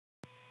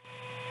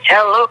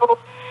Hello,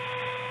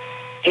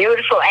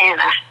 beautiful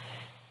Anna.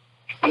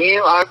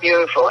 You are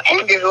beautiful,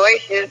 and your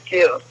voice is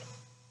too.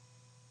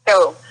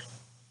 So,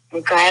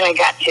 I'm glad I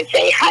got to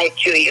say hi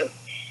to you,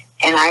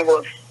 and I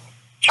will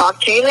talk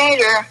to you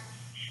later.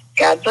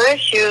 God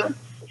bless you.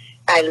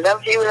 I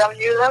love you, love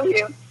you, love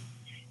you.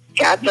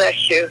 God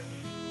bless you.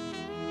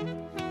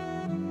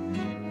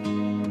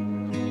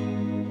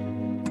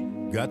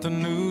 Got the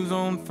news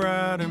on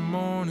Friday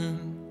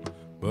morning,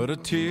 but a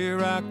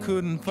tear I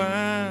couldn't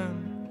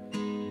find.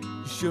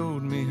 You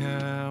showed me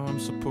how I'm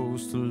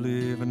supposed to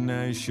live, and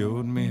now you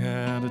showed me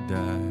how to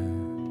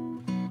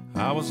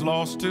die. I was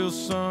lost till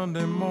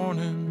Sunday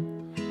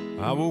morning.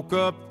 I woke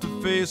up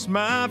to face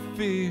my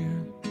fear.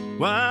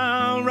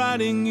 While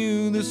writing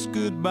you this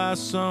goodbye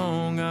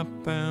song, I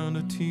found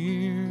a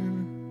tear.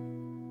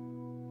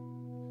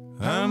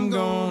 I'm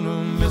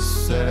gonna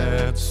miss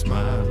that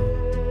smile.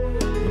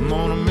 I'm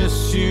gonna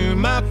miss you,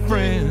 my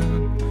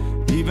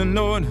friend. Even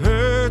though it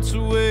hurts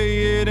the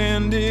way it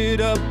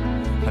ended up,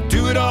 I'd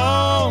do it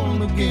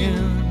all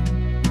again.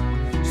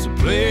 So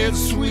play it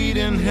sweet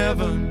in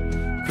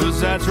heaven, 'cause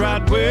that's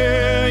right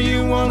where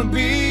you wanna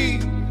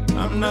be.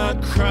 I'm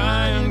not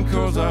crying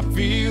 'cause I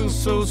feel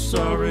so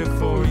sorry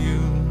for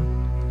you,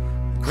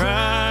 I'm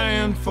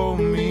crying for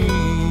me.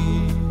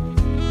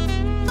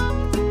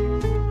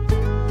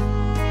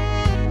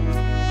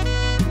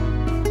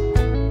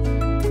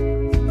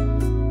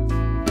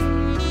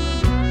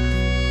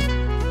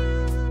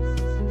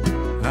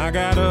 I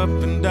got up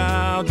and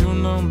dialed your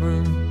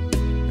number,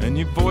 and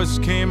your voice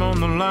came on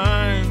the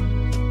line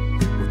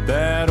with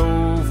that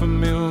old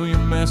familiar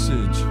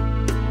message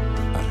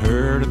I'd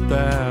heard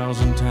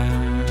 1,000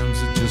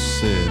 times. It just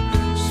said,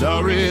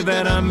 sorry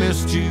that I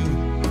missed you,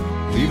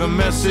 leave a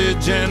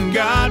message and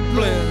God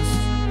bless.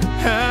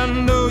 I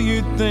know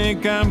you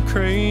think I'm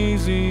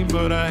crazy,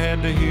 but I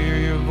had to hear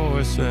your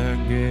voice, I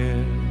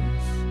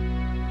guess.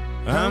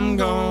 I'm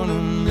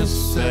gonna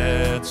miss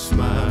that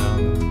smile.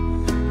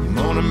 I'm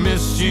gonna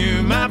miss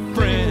you, my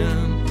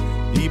friend.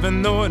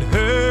 Even though it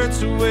hurts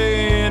the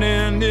way it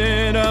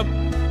ended up,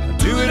 I'll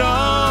do it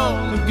all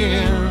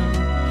again.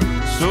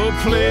 So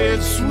play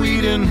it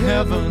sweet in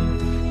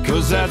heaven,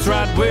 'cause that's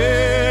right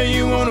where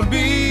you wanna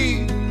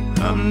be.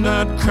 I'm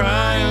not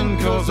crying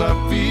 'cause I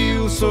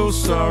feel so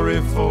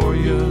sorry for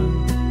you,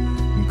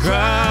 I'm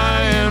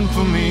crying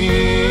for me.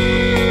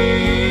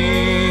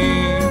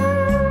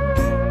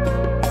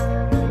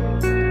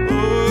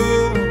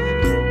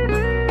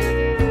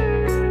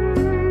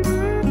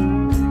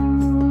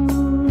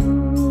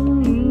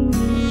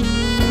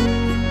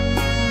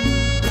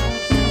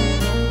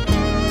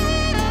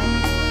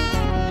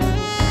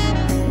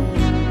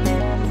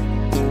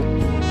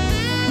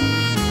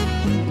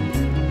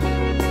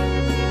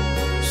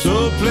 So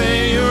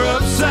play your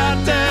upside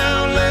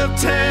down,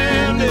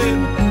 left-handed,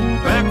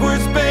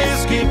 backwards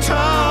bass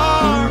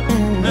guitar.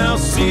 I'll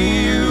see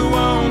you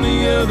on the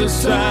other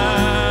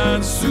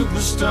side,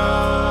 superstar.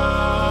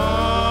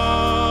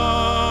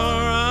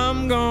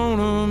 I'm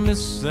gonna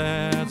miss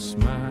that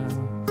smile.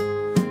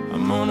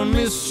 I'm gonna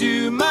miss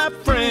you, my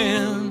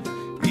friend.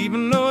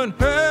 Even though it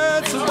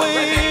hurts the way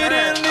it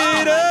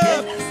ended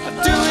up, I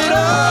do it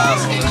all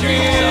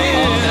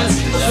again.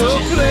 So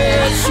play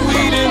it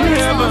sweet in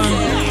heaven,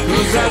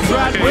 'cause that's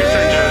right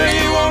where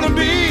you wanna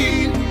be.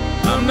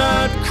 I'm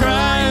not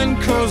crying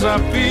 'cause I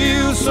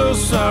feel so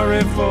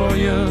sorry for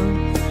you,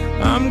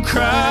 I'm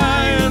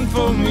crying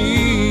for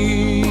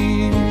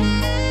me.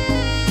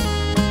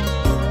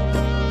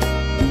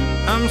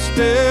 I'm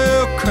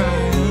still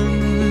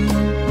crying,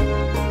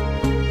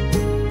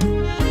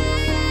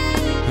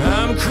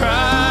 I'm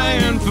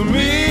crying for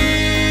me.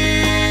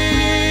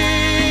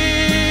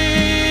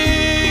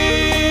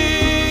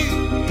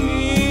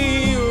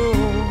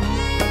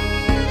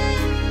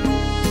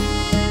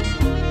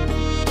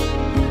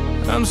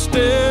 I'm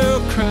still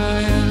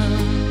crying.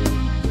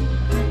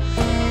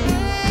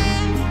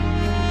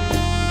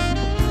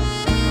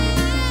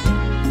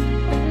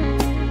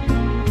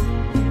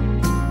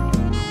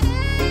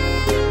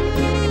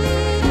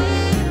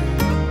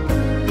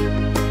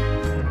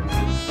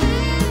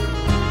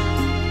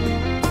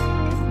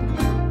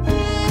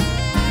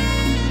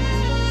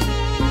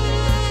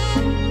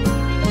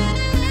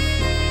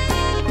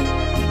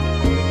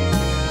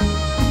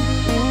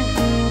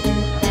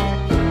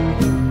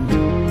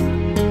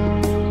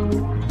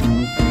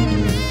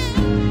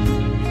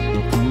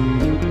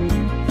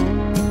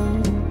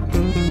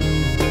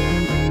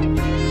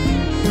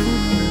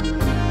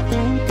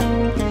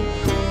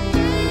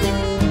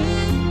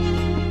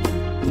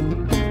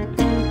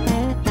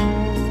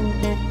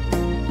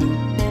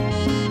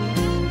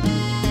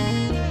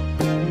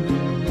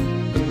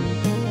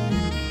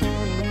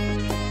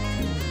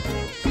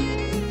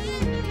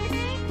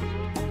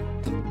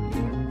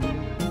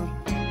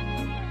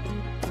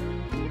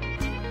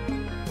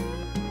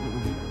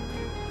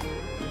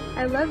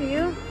 I love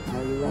you.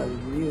 I love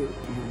you.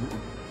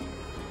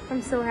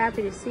 I'm so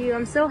happy to see you.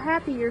 I'm so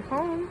happy you're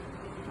home.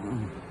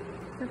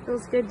 It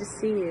feels good to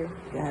see you.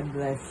 God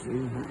bless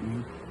you,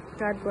 honey.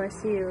 God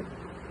bless you.